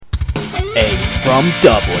A From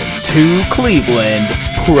Dublin to Cleveland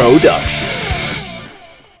production.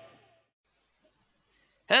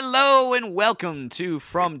 Hello and welcome to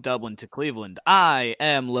From Dublin to Cleveland. I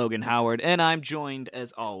am Logan Howard, and I'm joined,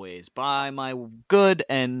 as always, by my good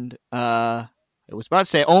and, I was about to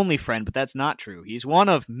say only friend, but that's not true. He's one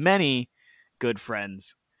of many good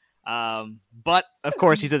friends. But, of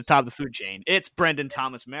course, he's at the top of the food chain. It's Brendan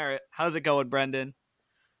Thomas Merritt. How's it going, Brendan?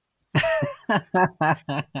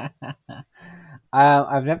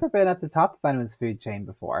 I've never been at the top of anyone's food chain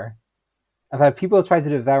before. I've had people try to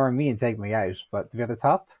devour me and take me out, but to be at the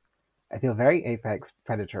top, I feel very apex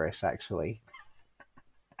predatorish, actually.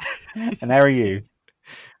 And how are you?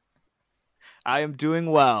 I am doing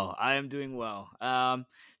well.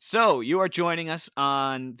 So you are joining us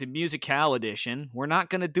on the Musical edition. We're not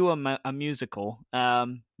going to do a musical.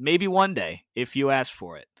 Maybe one day, if you ask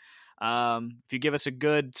for it. If you give us a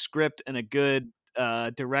good script and a good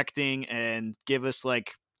directing and give us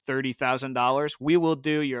like $30,000, we will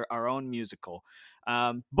do our own musical.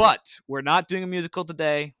 But we're not doing a musical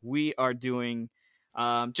today. We are doing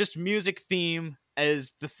just music theme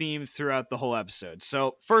as the theme throughout the whole episode.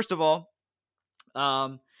 So first of all,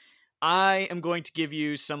 I am going to give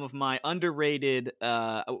you some of my underrated.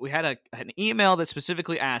 We had an email that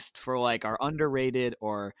specifically asked for like our underrated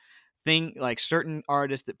or thing, like certain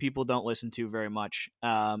artists that people don't listen to very much.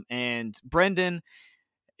 And Brendan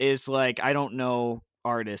is like, I don't know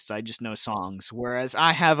artists, I just know songs. Whereas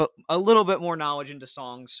I have a little bit more knowledge into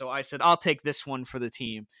songs, so I said I'll take this one for the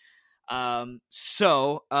team.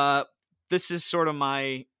 So this is sort of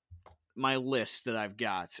my list that I've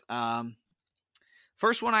got.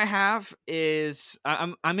 First one I have is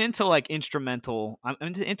I'm into like instrumental. I'm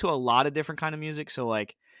into a lot of different kind of music. So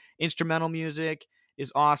like instrumental music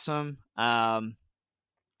is awesome.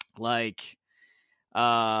 Like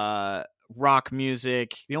rock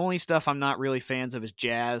music. The only stuff I'm not really fans of is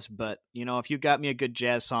jazz. But you know, if you got me a good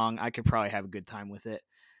jazz song, I could probably have a good time with it.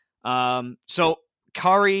 So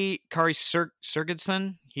Kari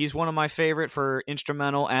Sergedson, he's one of my favorite for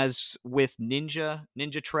instrumental, as with Ninja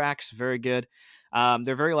tracks, very good.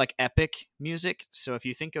 They're very like epic music. So if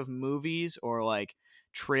you think of movies or like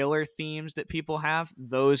trailer themes that people have,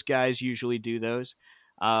 those guys usually do those.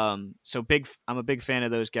 I'm a big fan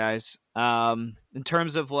of those guys. In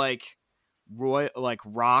terms of like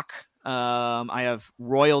rock, I have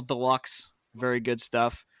Royal Deluxe, very good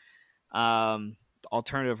stuff.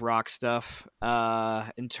 Alternative rock stuff.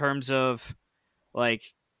 In terms of like,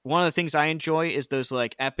 one of the things I enjoy is those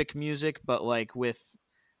like epic music, but like with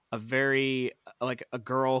a very like a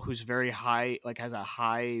girl who's very high, like has a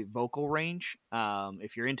high vocal range.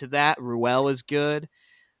 If you're into that, Ruel is good.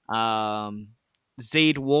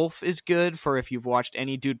 Zayd Wolf is good for if you've watched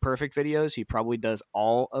any Dude Perfect videos. He probably does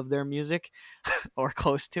all of their music or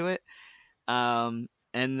close to it. And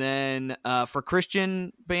then for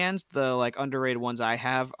Christian bands, the like underrated ones I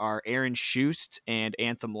have are Aaron Shust and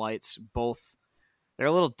Anthem Lights. Both, they're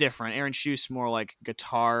a little different. Aaron Shust more like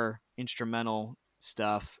guitar instrumental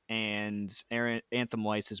stuff, and Anthem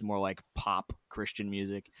Lights is more like pop Christian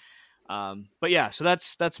music. But yeah, so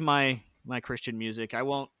that's my Christian music. I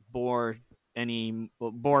won't bore Brendan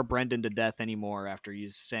to death anymore after you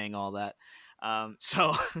saying all that.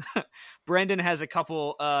 So Brendan has a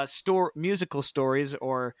couple musical stories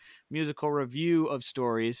or musical review of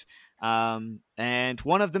stories, and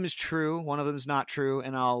one of them is true, one of them is not true,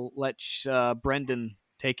 and I'll let Brendan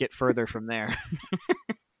take it further from there.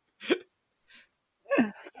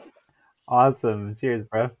 Awesome. Cheers,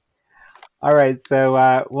 bro. All right,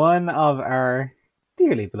 so one of our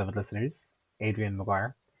dearly beloved listeners, Adrian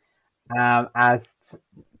McGuire, asked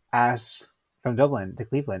at from Dublin to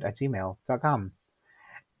Cleveland at gmail.com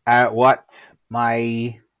what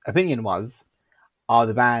my opinion was of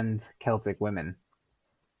the band Celtic Women,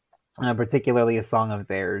 particularly a song of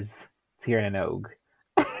theirs, Tír na nÓg.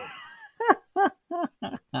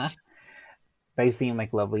 They seem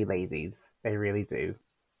like lovely ladies. They really do.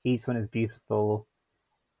 Each one is beautiful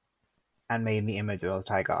and made in the image of the Most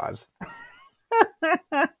High God.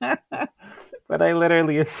 But I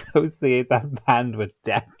literally associate that band with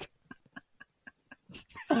death.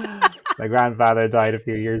 My grandfather died a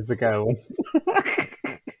few years ago.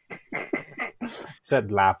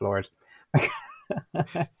 Shouldn't laugh, Lord.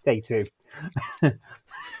 Take two.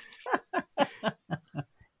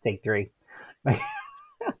 Take three. I'm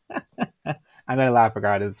going to laugh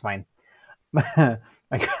regardless, it's fine.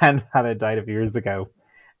 My grandfather died a few years ago,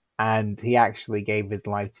 and he actually gave his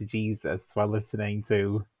life to Jesus while listening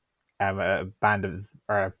to a band of,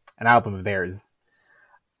 or an album of theirs.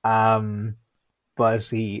 But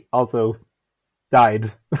he also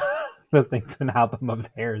died listening to an album of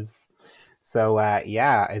theirs. So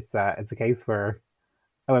yeah, it's a case where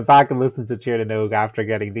I went back and listened to Tír na nÓg after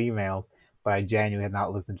getting the email, but I genuinely had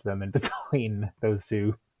not listened to them in between those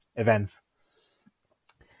two events.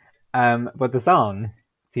 But the song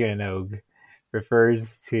Tír na nÓg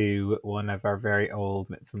refers to one of our very old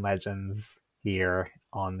myths and legends here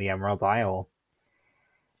on the Emerald Isle.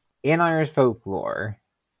 In Irish folklore,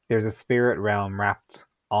 there's a spirit realm wrapped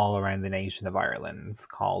all around the nation of Ireland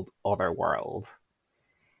called Otherworld.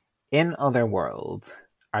 In Otherworld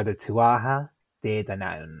are the Tuatha De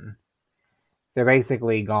Danann. They're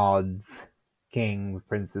basically gods, kings,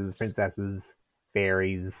 princes, princesses,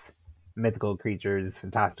 fairies, mythical creatures,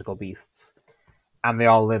 fantastical beasts, and they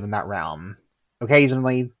all live in that realm.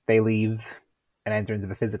 Occasionally, they leave and enter into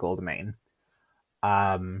the physical domain.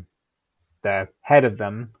 The head of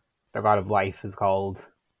them, the god of life, is called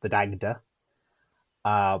the Dagda,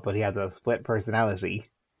 but he has a split personality,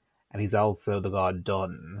 and he's also the god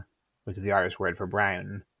Dun, which is the Irish word for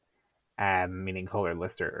brown, meaning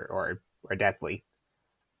colorless or deathly.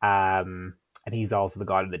 And he's also the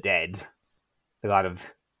god of the dead, the god of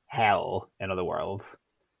hell, in other worlds.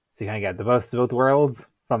 So you kind of get the best of both worlds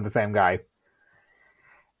from the same guy.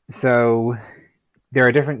 So there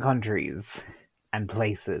are different countries and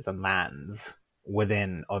places and lands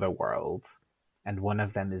within other worlds, and one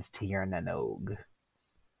of them is Tír na nÓg.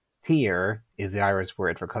 Tír is the Irish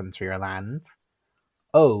word for country or land.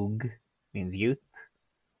 Og means youth.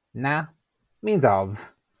 Na means of.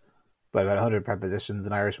 But about 100 prepositions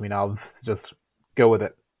in Irish mean of, so just go with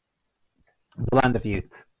it. The land of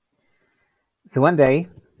youth. So one day,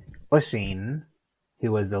 Oisín,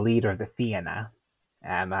 who was the leader of the Fianna,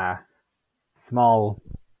 a small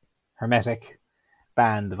hermetic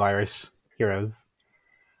band of Irish heroes,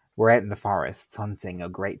 were out in the forests hunting a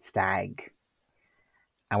great stag.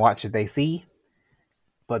 And what should they see?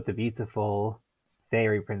 But the beautiful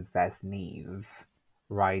fairy princess Niamh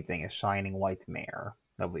riding a shining white mare,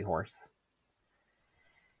 lovely horse.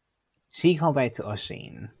 She called out to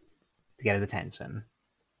Oisín to get his attention.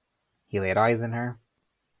 He laid eyes on her,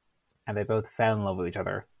 and they both fell in love with each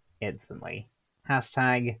other instantly.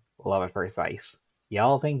 Hashtag love at first sight.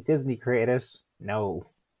 Y'all think Disney created it? No,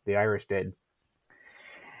 the Irish did.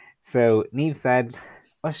 So Niamh said,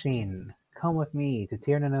 Oisín, come with me to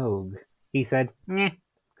Tír na nÓg. He said, Meh,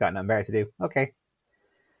 got nothing better to do. Okay.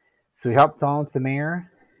 So he hopped onto the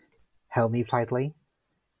mare, held Niamh tightly,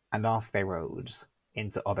 and off they rode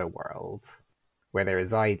into Otherworld, where they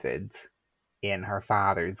resided in her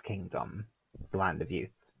father's kingdom, the Land of Youth.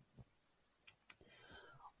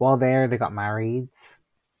 While there, they got married,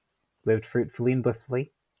 lived fruitfully and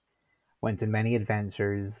blissfully, went on many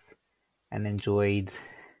adventures, and enjoyed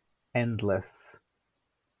endless,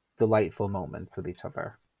 delightful moments with each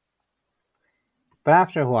other. But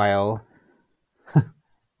after a while,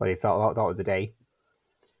 what he thought was a day,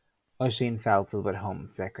 Oisín felt a little bit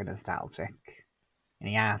homesick or nostalgic, and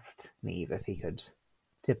he asked Niamh if he could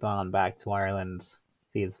tip on back to Ireland,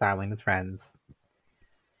 see his family and his friends.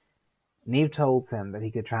 Niamh told him that he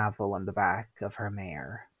could travel on the back of her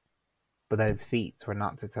mare, but that his feet were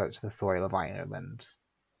not to touch the soil of Ireland.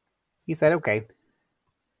 He said okay.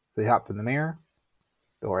 So he hopped in the mare,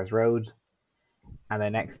 the horse rode, and the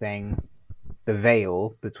next thing, the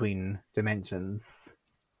veil between dimensions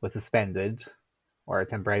was suspended, or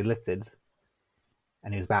temporarily lifted,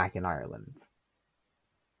 and he was back in Ireland.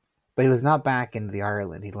 But he was not back in the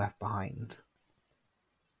Ireland he'd left behind.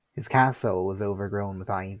 His castle was overgrown with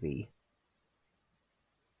ivy.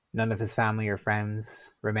 None of his family or friends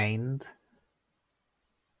remained.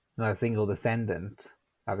 Not a single descendant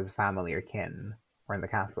of his family or kin were in the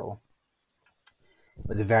castle. It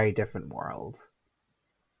was a very different world.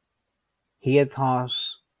 He had thought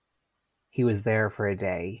he was there for a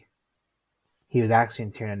day. He was actually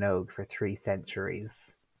in Tír na nÓg for 3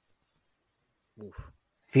 centuries. Oof.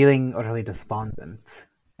 Feeling utterly despondent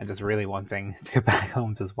and just really wanting to go back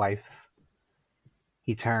home to his wife,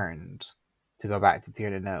 he turned to go back to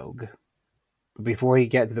Tír na nÓg. But before he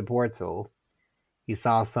get to the portal, he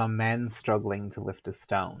saw some men struggling to lift a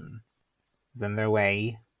stone. It was in their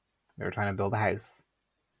way. They were trying to build a house.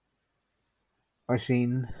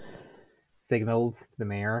 Oisín signalled to the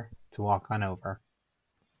mare to walk on over.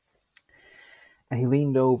 And he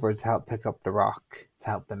leaned over to help pick up the rock to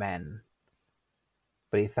help the men.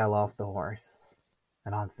 But he fell off the horse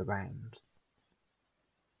and onto the ground.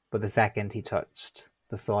 But the second he touched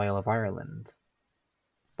the soil of Ireland,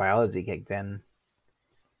 biology kicked in,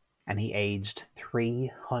 and he aged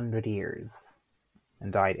 300 years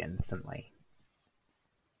and died instantly.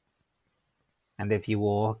 And if you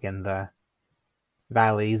walk in the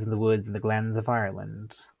valleys and the woods and the glens of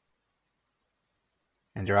Ireland,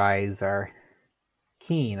 and your eyes are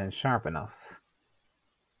keen and sharp enough,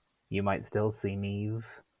 you might still see Neve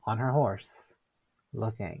on her horse,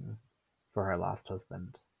 looking for her lost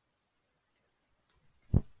husband.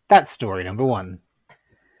 That's story number one.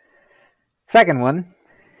 Second one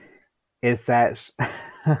is that,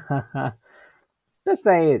 let's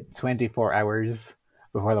say 24 hours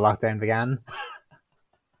before the lockdown began.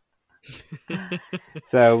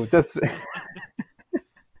 So just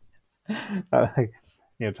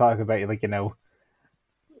talk about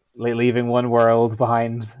leaving one world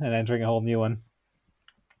behind and entering a whole new one.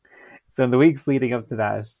 So in the weeks leading up to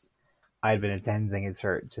that, I'd been attending a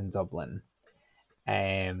church in Dublin.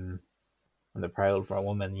 On the proud for a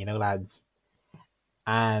woman, lads.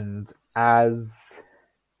 And as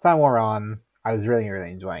time wore on, I was really,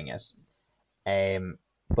 really enjoying it.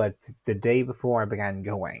 But the day before I began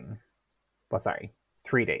going,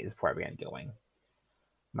 3 days before I began going,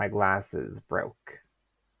 my glasses broke.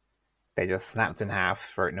 They just snapped in half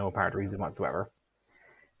for no apparent reason whatsoever.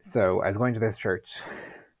 So I was going to this church,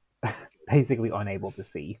 basically unable to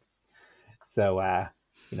see. So,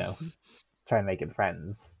 trying making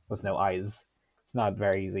friends with no eyes. It's not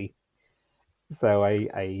very easy. So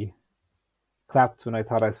I clapped when I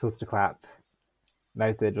thought I was supposed to clap.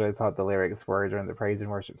 Mouthed what I thought the lyrics were during the praise and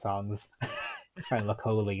worship songs. Trying to look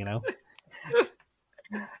holy,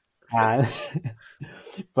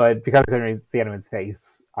 But because I couldn't really see anyone's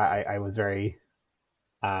face, I was very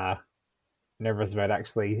nervous about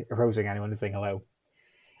actually approaching anyone to saying hello.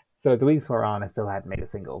 So the weeks were on, I still hadn't made a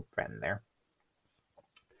single friend there.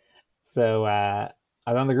 So I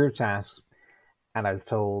was on the group chat, and I was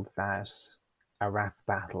told that a rap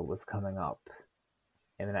battle was coming up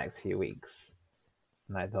in the next few weeks.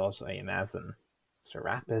 And I thought, I imagine, so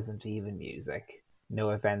rap isn't even music. No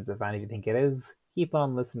offense if any of you think it is. Keep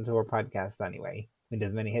on listening to our podcast anyway. We need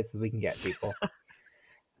as many hits as we can get, people.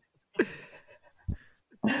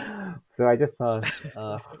 So I just thought,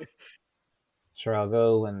 sure, I'll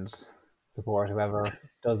go and support whoever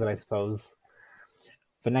does it, I suppose.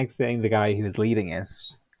 But next thing, the guy who was leading it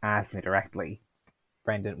asked me directly,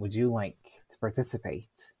 Brendan, would you like to participate?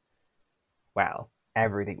 Well,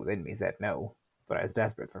 everything within me said no, but I was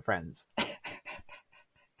desperate for friends.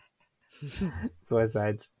 So I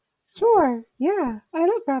said, sure, yeah, I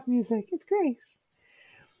love rap music, it's great.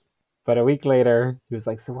 But a week later, he was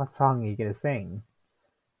like, so what song are you going to sing?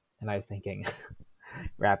 And I was thinking,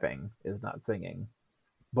 rapping is not singing.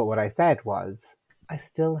 But what I said was, I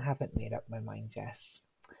still haven't made up my mind yet.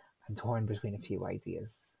 I'm torn between a few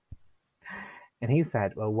ideas. And he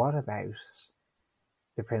said, well, what about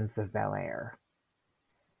The Prince of Bel-Air?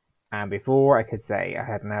 And before I could say I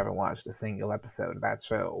had never watched a single episode of that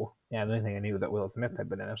show, the only thing I knew that Will Smith had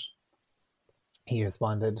been in it, he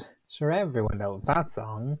responded, sure, everyone knows that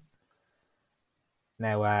song.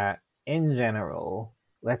 Now, in general,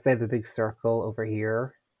 let's say the big circle over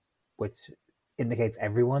here, which indicates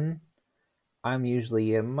everyone, I'm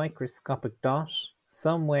usually a microscopic dot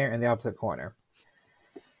somewhere in the opposite corner.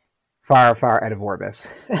 Far, far out of orbit.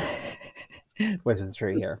 Which is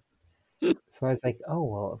true here. So I was like, oh,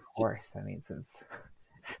 well, of course. I mean,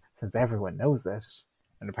 since everyone knows it,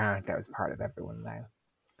 and apparently I was part of everyone now.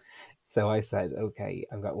 So I said, okay,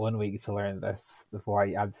 I've got 1 week to learn this before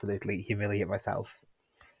I absolutely humiliate myself.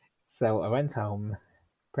 So I went home,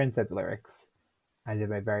 printed the lyrics, and did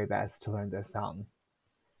my very best to learn this song.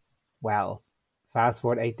 Well, fast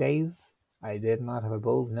forward 8 days, I did not have a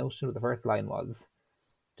bull's notion what the first line was.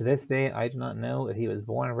 To this day, I do not know if he was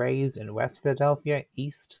born and raised in West Philadelphia,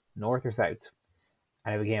 East, North, or South.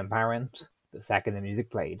 And it became apparent the second the music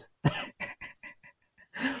played.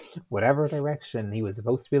 Whatever direction he was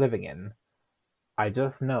supposed to be living in, I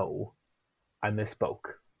just know I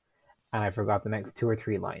misspoke. And I forgot the next 2 or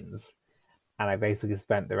 3 lines. And I basically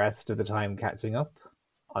spent the rest of the time catching up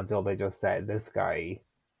until they just said, this guy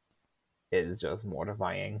is just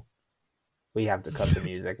mortifying. We have to cut the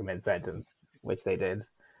music mid-sentence, which they did.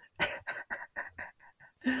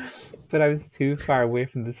 But I was too far away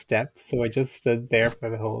from the steps, so I just stood there for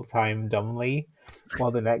the whole time dumbly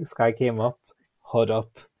while the next guy came up, hood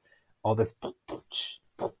up, all this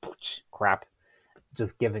crap,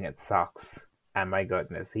 just giving it socks. And my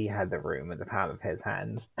goodness, he had the room in the palm of his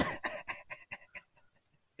hand.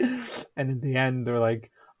 And in the end, they're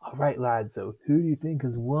like, all right, lads, so who do you think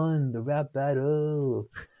has won the rap battle?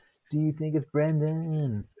 Do you think it's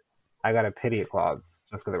Brendan? I got a pity clause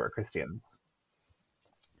just because they were Christians.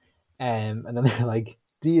 And then they're like,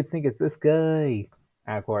 do you think it's this guy?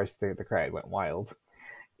 And of course, the crowd went wild.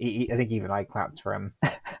 I think even I clapped for him.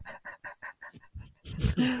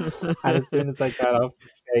 And as soon as I got off the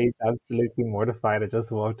stage, absolutely mortified, I just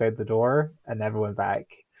walked out the door and never went back.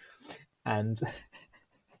 And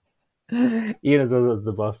Even as I was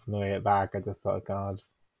the bus on the way back, I just thought, God,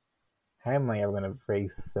 how am I ever going to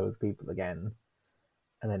face those people again?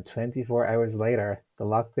 And then 24 hours later, the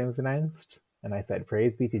lockdown was announced, and I said,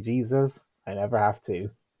 "Praise be to Jesus, I never have to."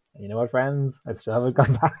 And you know what, friends? I still haven't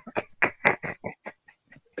gone back.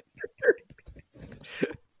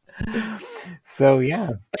 So yeah,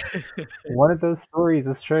 one of those stories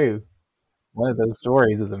is true. One of those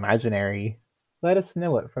stories is imaginary. Let us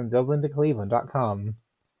know it from DublinToCleveland.com.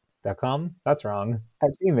 .com? That's wrong. At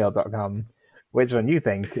gmail.com. Which one you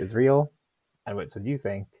think is real, and which one you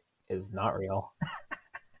think is not real.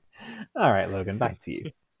 All right, Logan, back to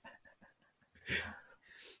you.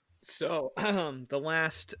 So the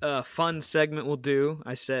last fun segment we'll do.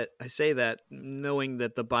 I say that knowing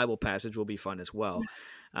that the Bible passage will be fun as well.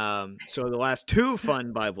 So the last two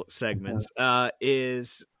fun Bible segments we'll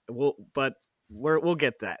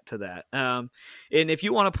get to that. And if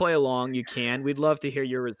you want to play along, you can. We'd love to hear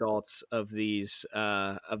your results of these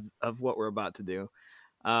of what we're about to do.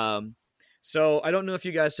 So I don't know if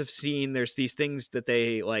you guys have seen. There's these things that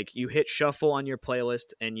they like. You hit shuffle on your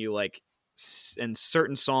playlist, and you like. And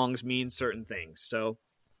certain songs mean certain things. So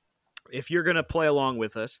if you're going to play along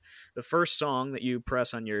with us, the first song that you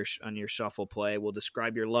press on your shuffle play will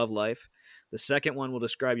describe your love life. The second one will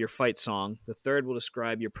describe your fight song. The third will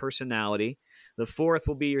describe your personality. The fourth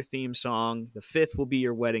will be your theme song. The fifth will be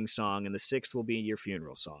your wedding song. And the sixth will be your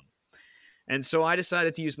funeral song. And so I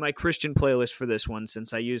decided to use my Christian playlist for this one,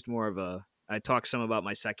 since I used I talked some about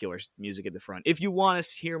my secular music at the front. If you want to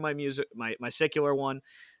hear my music, my secular one,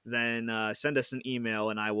 then send us an email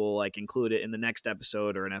and I will like include it in the next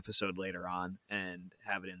episode or an episode later on and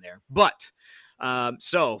have it in there. But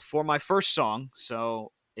so for my first song,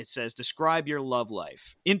 so it says describe your love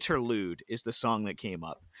life. Interlude is the song that came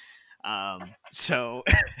up. So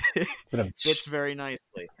it fits very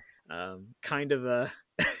nicely. Kind of an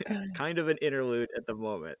interlude at the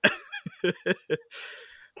moment.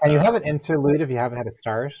 Can you have an interlude if you haven't had a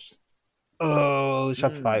start? Oh,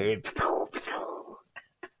 shots fired.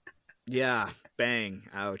 Yeah, bang,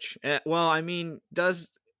 ouch. Well, I mean,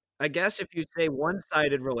 I guess if you say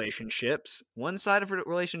one-sided relationships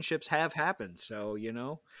have happened, so, you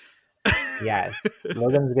know. Yes,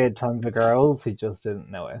 Logan's dated tons of girls who just didn't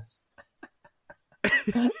know it.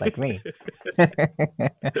 Like me.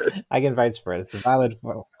 I can vouch for it. It's a valid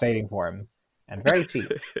dating form and very cheap.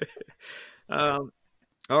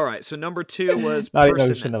 All right, so number 2 was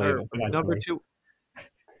number 2.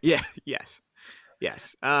 Yeah, yes.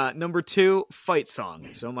 Number 2, fight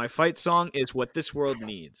song. So my fight song is What This World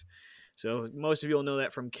Needs. So most of you will know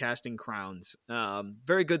that from Casting Crowns.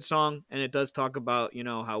 Very good song, and it does talk about, you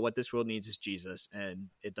know, how what this world needs is Jesus, and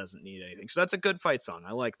it doesn't need anything. So that's a good fight song.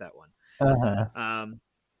 I like that one. Uh-huh.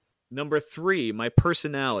 Number 3, my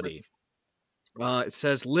personality. It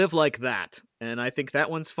says live like that, and I think that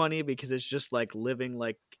one's funny because it's just like living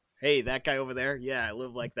like, hey, that guy over there, yeah, I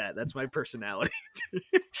live like that. That's my personality.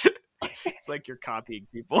 It's like you're copying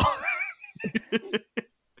people.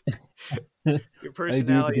 Your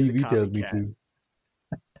personality is a copycat.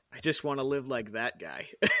 I just want to live like that guy.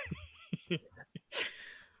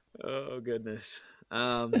 Oh goodness.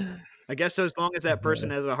 I guess so, as long as that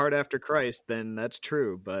person has a heart after Christ, then that's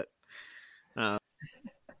true. But I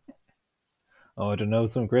don't know.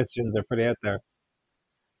 Some Christians are pretty out there.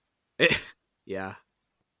 Yeah,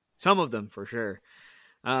 some of them for sure.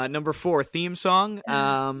 Number 4, theme song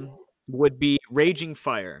would be "Raging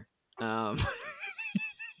Fire." I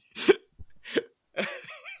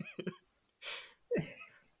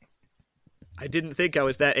didn't think I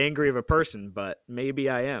was that angry of a person, but maybe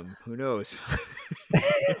I am. Who knows?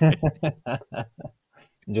 I'm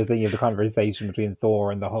just thinking of the conversation between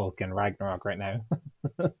Thor and the Hulk and Ragnarok right now.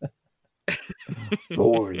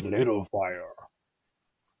 Thor's little fire.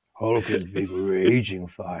 Hulk is big raging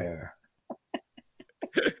fire.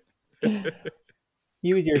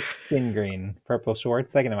 You with your skin green, purple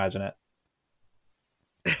shorts, I can imagine it.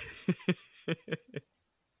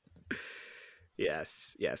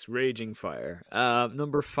 Yes, raging fire.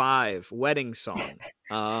 Number 5, wedding song.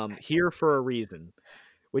 Here for a Reason,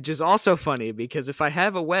 which is also funny because if I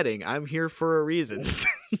have a wedding, I'm here for a reason.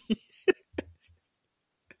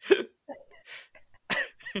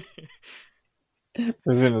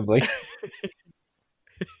 Presumably.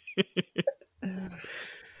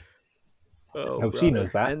 Oh, hope she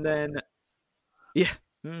knows that. And then, yeah,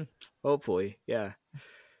 hopefully, yeah.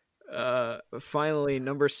 Finally,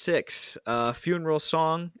 number 6, funeral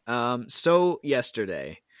song. So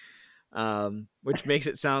Yesterday, which makes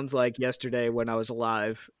it sound like yesterday when I was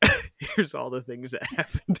alive. Here's all the things that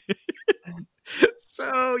happened.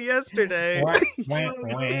 So yesterday.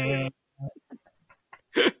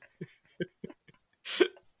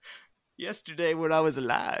 Yesterday when I was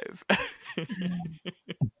alive.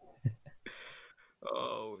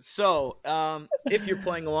 If you're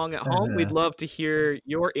playing along at home, we'd love to hear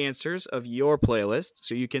your answers of your playlist.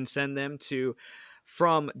 So you can send them to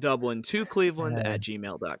from Dublin to Cleveland at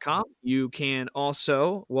gmail.com. You can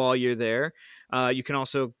also, while you're there, you can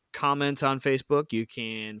also comment on Facebook. You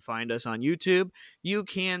can find us on YouTube. You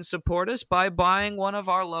can support us by buying one of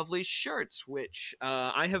our lovely shirts, which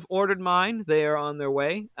I have ordered mine. They are on their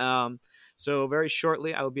way. So very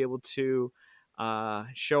shortly, I will be able to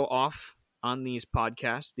show off on these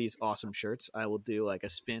podcasts these awesome shirts. I will do like a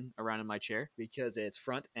spin around in my chair because it's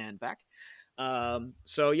front and back.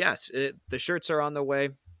 So yes, the shirts are on the way.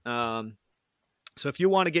 So if you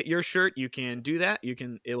want to get your shirt, you can do that.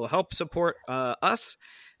 It will help support us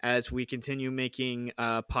as we continue making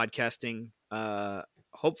podcasting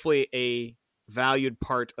hopefully a valued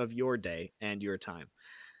part of your day and your time.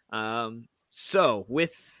 So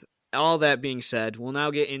with all that being said, we'll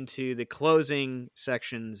now get into the closing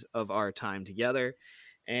sections of our time together,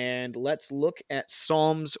 and let's look at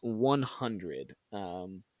Psalms 100.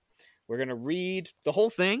 We're going to read the whole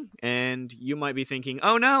thing, and you might be thinking,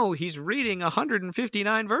 oh no, he's reading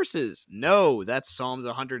 159 verses. No, that's Psalms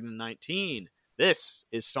 119. This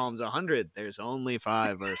is Psalms 100. There's only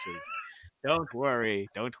 5 verses. Don't worry.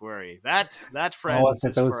 That friends,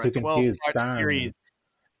 is for a 12-part series.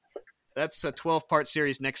 That's a 12-part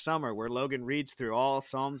series next summer where Logan reads through all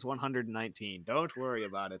Psalms 119. Don't worry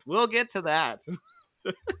about it. We'll get to that.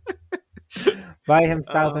 By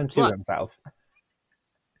himself and to himself.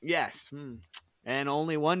 Yes. And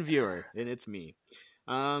only one viewer, and it's me.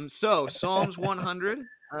 So Psalms 100,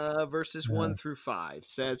 verses 1 through 5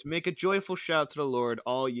 says, "Make a joyful shout to the Lord,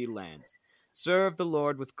 all ye lands. Serve the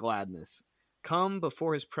Lord with gladness. Come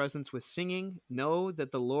before his presence with singing. Know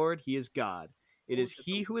that the Lord, he is God. It is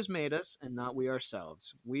he who has made us, and not we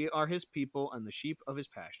ourselves. We are his people and the sheep of his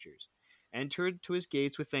pastures. Enter to his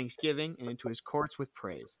gates with thanksgiving, and into his courts with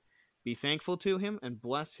praise. Be thankful to him, and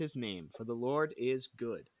bless his name, for the Lord is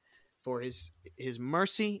good. For his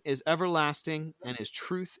mercy is everlasting, and his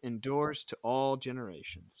truth endures to all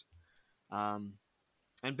generations."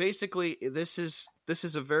 And basically, this is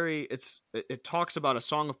a very it talks about a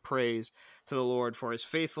song of praise to the Lord for his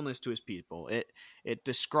faithfulness to his people. It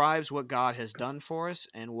describes what God has done for us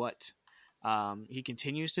and what he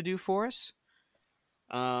continues to do for us.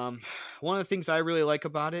 One of the things I really like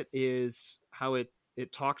about it is how it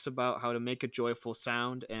talks about how to make a joyful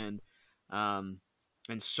sound and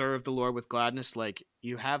serve the Lord with gladness. Like,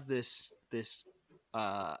 you have this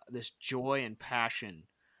joy and passion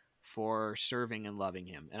for serving and loving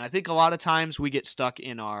him. And I think a lot of times we get stuck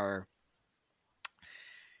in our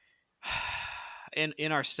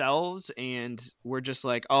in ourselves, and we're just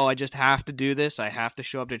like, oh, I just have to do this. I have to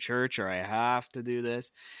show up to church, or I have to do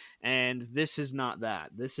this. And this is not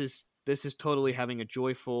that. This is totally having a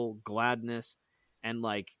joyful gladness and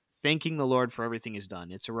like thanking the Lord for everything he's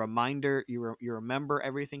done. It's a reminder. You remember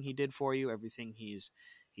everything he did for you, everything he's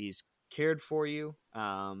cared for you.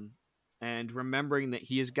 And remembering that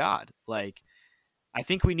he is God. Like, I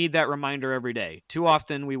think we need that reminder every day. Too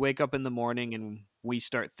often we wake up in the morning and we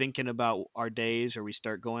start thinking about our days, or we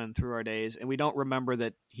start going through our days, and we don't remember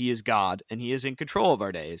that he is God and he is in control of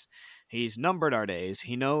our days. He's numbered our days.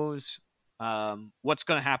 He knows what's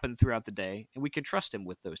going to happen throughout the day, and we can trust him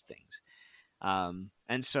with those things.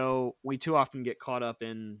 And so we too often get caught up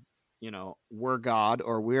in, we're God,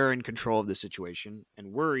 or we're in control of the situation,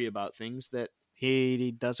 and worry about things that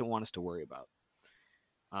he doesn't want us to worry about.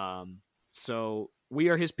 So we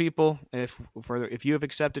are his people. If you have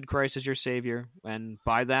accepted Christ as your Savior, and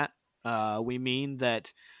by that we mean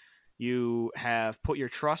that you have put your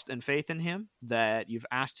trust and faith in him, that you've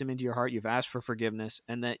asked him into your heart, you've asked for forgiveness,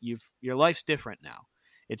 and that your life's different now.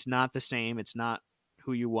 It's not the same. It's not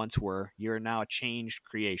who you once were. You're now a changed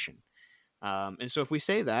creation. And so if we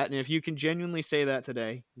say that, and if you can genuinely say that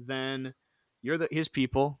today, then you're his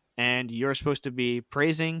people, and you're supposed to be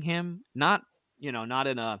praising him, not in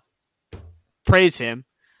a praise him.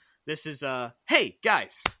 This is hey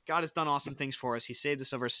guys, God has done awesome things for us. He saved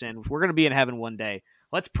us of our sin. We're going to be in heaven one day.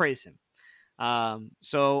 Let's praise him.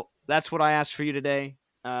 So that's what I ask for you today,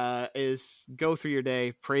 is go through your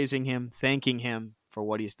day praising him, thanking him for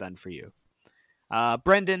what he's done for you.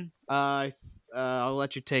 Brendan, I'll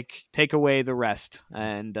let you take away the rest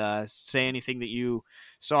and say anything that you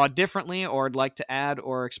saw differently or would like to add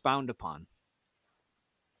or expound upon.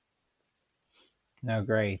 No,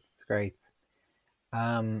 great. It's great.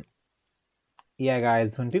 Yeah,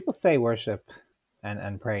 guys, when people say worship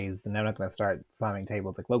and praise, and I'm not going to start slamming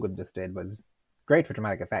tables like Logan just did, but it's great for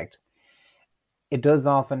dramatic effect. It does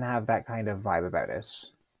often have that kind of vibe about it.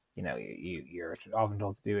 you're often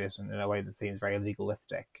told to do it in a way that seems very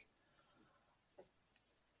legalistic.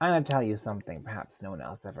 I'm going to tell you something perhaps no one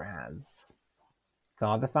else ever has.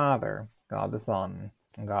 God the Father, God the Son,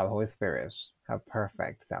 and God the Holy Spirit have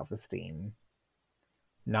perfect self-esteem.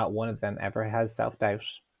 Not one of them ever has self-doubt.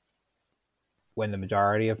 When the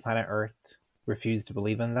majority of planet Earth refuse to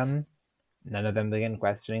believe in them, none of them begin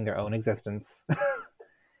questioning their own existence.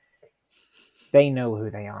 They know who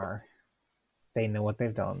they are. They know what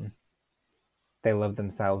they've done. They love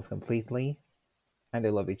themselves completely, and they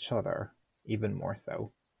love each other even more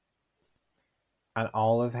so. And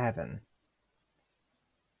all of heaven,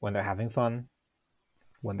 when they're having fun,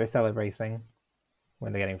 when they're celebrating,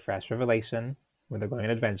 when they're getting fresh revelation, when they're going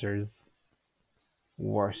on adventures,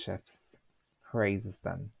 worships, praises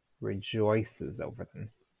them, rejoices over them.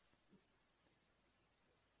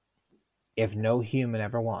 If no human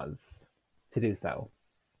ever was to do so,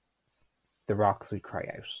 the rocks would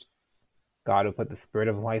cry out. God would put the spirit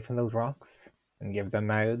of life in those rocks and give them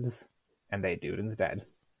mouths, and they do it instead.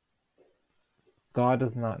 God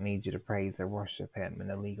does not need you to praise or worship him in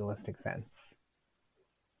a legalistic sense.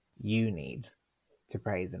 You need to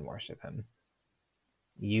praise and worship him.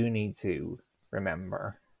 You need to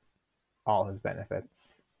remember all his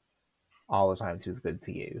benefits, all the times he was good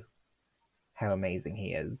to you, how amazing he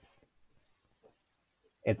is.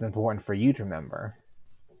 It's important for you to remember,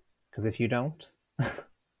 because if you don't,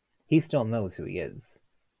 he still knows who he is.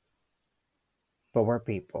 But we're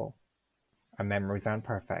people. Our memories aren't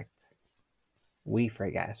perfect. We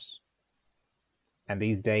forget. And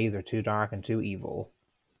these days are too dark and too evil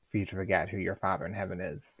for you to forget who your Father in heaven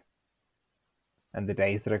is. And the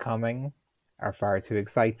days that are coming are far too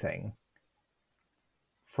exciting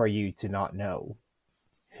for you to not know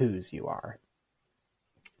whose you are.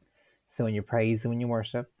 So when you praise and when you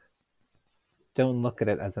worship, don't look at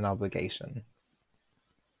it as an obligation.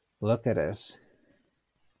 Look at it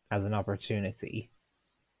as an opportunity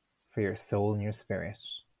for your soul and your spirit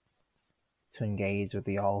to engage with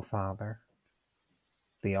the All-Father,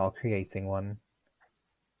 the All-Creating One,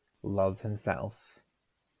 Love himself,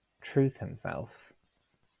 Truth himself,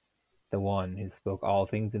 the one who spoke all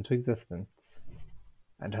things into existence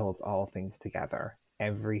and holds all things together,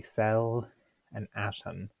 every cell and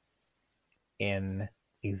atom in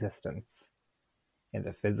existence, in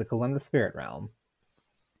the physical and the spirit realm,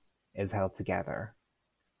 is held together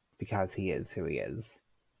because he is who he is.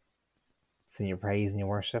 So you praise and you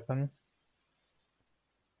worship him,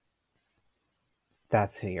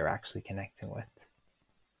 that's who you're actually connecting with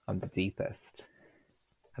on the deepest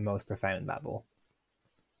and most profound level.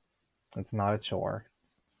 It's not a chore.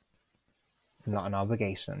 It's not an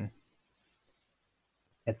obligation.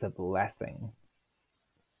 It's a blessing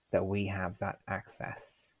that we have that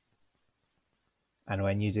access. And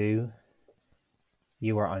when you do,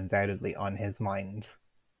 you are undoubtedly on his mind.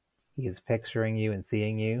 He is picturing you and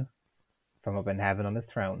seeing you from up in heaven on his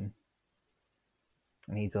throne.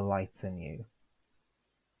 And he delights in you.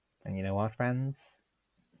 And you know what, friends?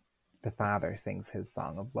 The Father sings his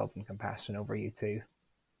song of love and compassion over you too.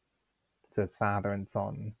 So it's father and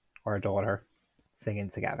son, or a daughter, singing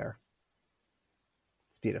together.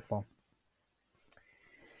 It's beautiful.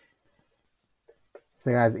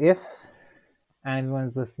 So guys, if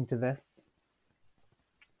anyone's listening to this,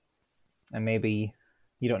 and maybe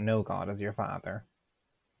you don't know God as your Father,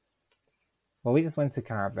 well, we just want to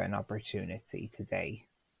carve out an opportunity today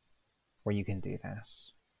where you can do that.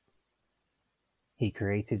 He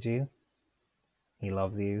created you. He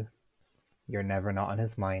loves you. You're never not on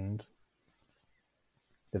his mind.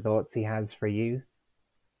 The thoughts he has for you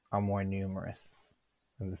are more numerous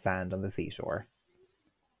than the sand on the seashore.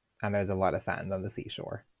 And there's a lot of sand on the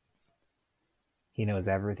seashore. He knows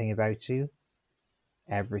everything about you,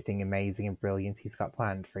 everything amazing and brilliant he's got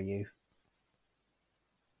planned for you.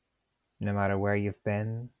 No matter where you've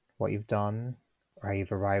been, what you've done, or how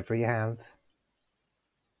you've arrived where you have,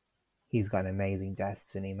 he's got an amazing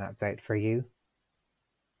destiny mapped out for you,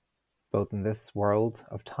 both in this world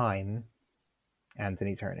of time and in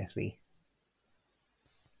eternity.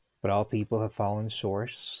 But all people have fallen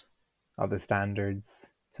short of the standards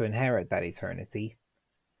to inherit that eternity.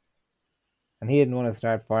 And he didn't want to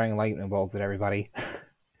start firing lightning bolts at everybody.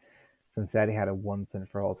 So instead he had a once and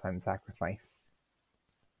for all time sacrifice.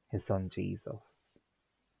 His son Jesus.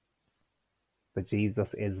 But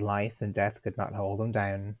Jesus is life, and death could not hold him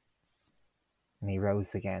down. And he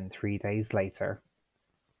rose again 3 days later.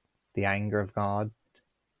 The anger of God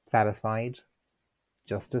satisfied,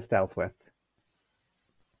 justice dealt with.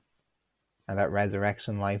 And that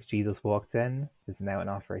resurrection life Jesus walked in is now an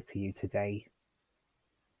offer to you today.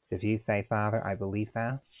 So if you say, Father, I believe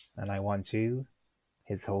that, and I want you,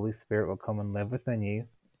 His Holy Spirit will come and live within you.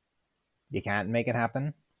 You can't make it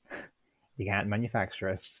happen. You can't manufacture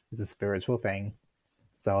it. It's a spiritual thing.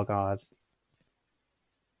 It's all God.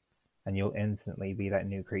 And you'll instantly be that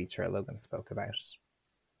new creature Logan spoke about.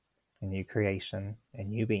 A new creation, a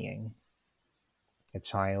new being, a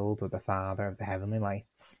child of the Father of the heavenly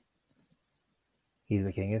lights. He's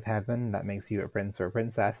the King of heaven. That makes you a prince or a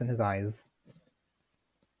princess in his eyes.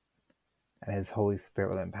 And his Holy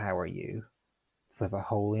Spirit will empower you to live a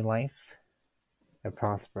holy life, a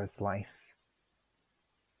prosperous life,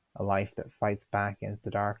 a life that fights back against the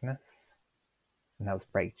darkness and helps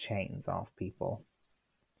break chains off people.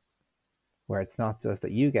 Where it's not just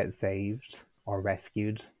that you get saved or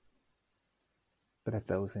rescued, but that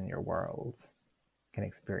those in your world can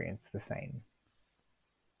experience the same.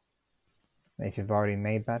 And if you've already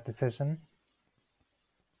made that decision,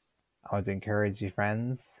 I would encourage you,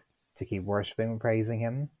 friends, to keep worshipping and praising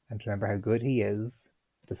him, and to remember how good he is,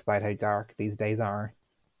 despite how dark these days are.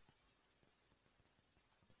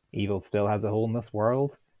 Evil still has a hold in this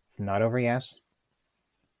world. It's not over yet.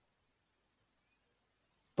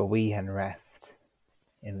 But we can rest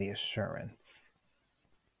in the assurance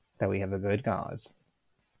that we have a good God,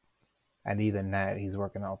 and even now he's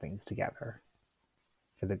working all things together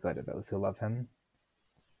for the good of those who love him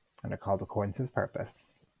and are called according to his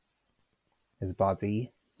purpose. His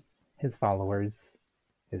body, his followers,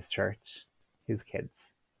 his church, his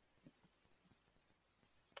kids.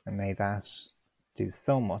 And may that do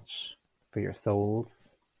so much for your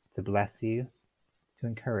souls, to bless you, to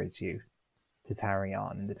encourage you, to tarry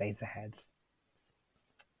on in the days ahead.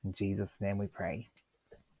 In Jesus' name we pray.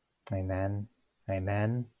 Amen,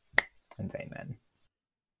 amen, and amen.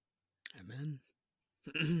 Amen.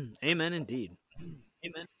 Amen indeed.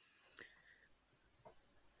 Amen.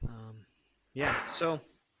 Yeah, so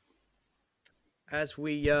as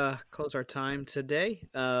we close our time today,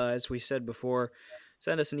 as we said before,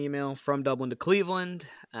 send us an email from Dublin to Cleveland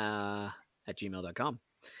at gmail.com.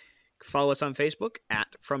 Follow us on Facebook at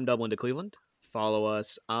From Dublin to Cleveland. Follow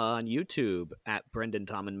us on YouTube at Brendan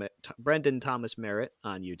Thomas Merritt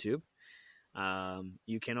on YouTube.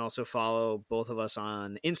 You can also follow both of us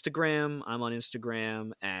on Instagram. I'm on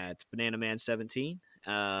Instagram at BananaMan17.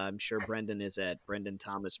 I'm sure Brendan is at Brendan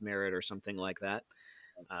Thomas Merritt or something like that.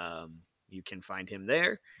 You can find him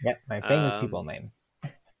there. Yep, my famous people name.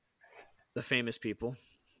 The famous people,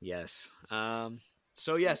 yes.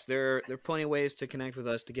 So yes, there are plenty of ways to connect with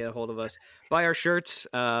us, to get a hold of us. Buy our shirts.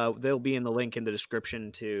 They'll be in the link in the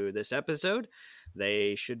description to this episode.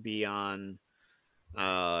 They should be on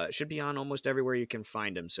almost everywhere you can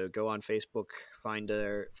find them. So go on Facebook, find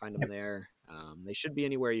them there. They should be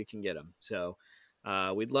anywhere you can get them. So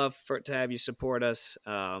we'd love to have you support us.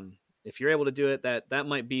 If you're able to do it, that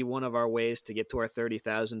might be one of our ways to get to our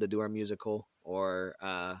 30,000 to do our musical, or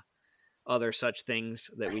other such things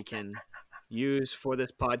that we can use for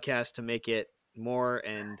this podcast to make it more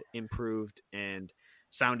and improved, and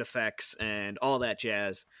sound effects and all that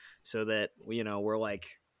jazz, so that we're like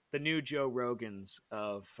the new Joe Rogans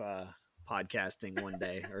of podcasting one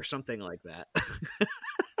day, or something like that.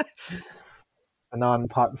 The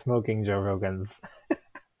non-pot smoking Joe Rogans.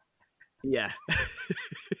 Yeah.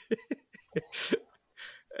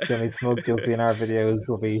 The only smoke you'll see in our videos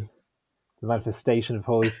will be the manifestation of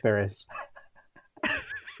Holy Spirit.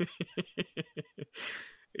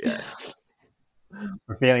 Yes.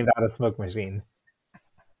 We're feeling that a smoke machine.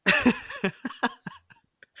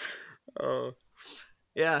 Oh.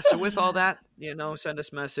 Yeah, so with all that, send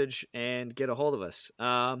us a message and get a hold of us.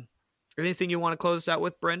 Anything you want to close us out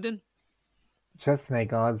with, Brendan? Just may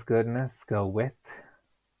God's goodness go with,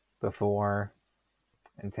 before,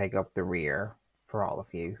 and take up the rear for all of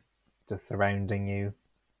you, just surrounding you.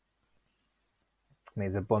 May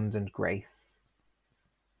His abundant grace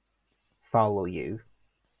follow you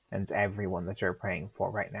and everyone that you're praying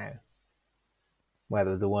for right now.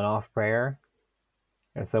 Whether it's a one-off prayer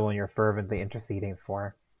or someone you're fervently interceding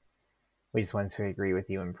for, we just want to agree with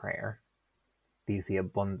you in prayer. These the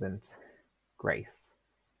abundant grace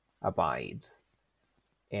abide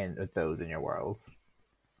in with those in your worlds.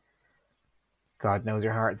 God knows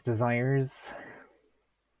your heart's desires,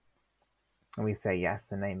 and we say yes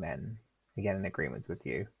and amen, again in agreement with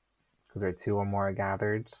you. Because where two or more are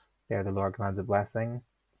gathered, there the Lord commands a blessing,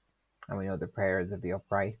 and we know the prayers of the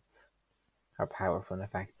upright are powerful and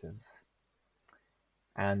effective.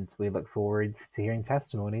 And we look forward to hearing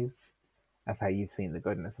testimonies of how you've seen the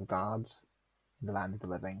goodness of God in the land of the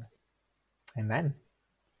living. Amen.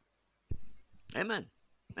 Amen.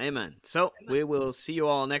 Amen. So we will see you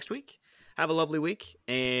all next week. Have a lovely week,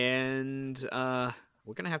 and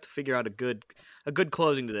we're gonna have to figure out a good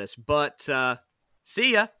closing to this. But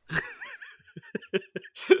See ya.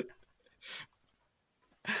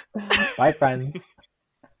 Bye, friends.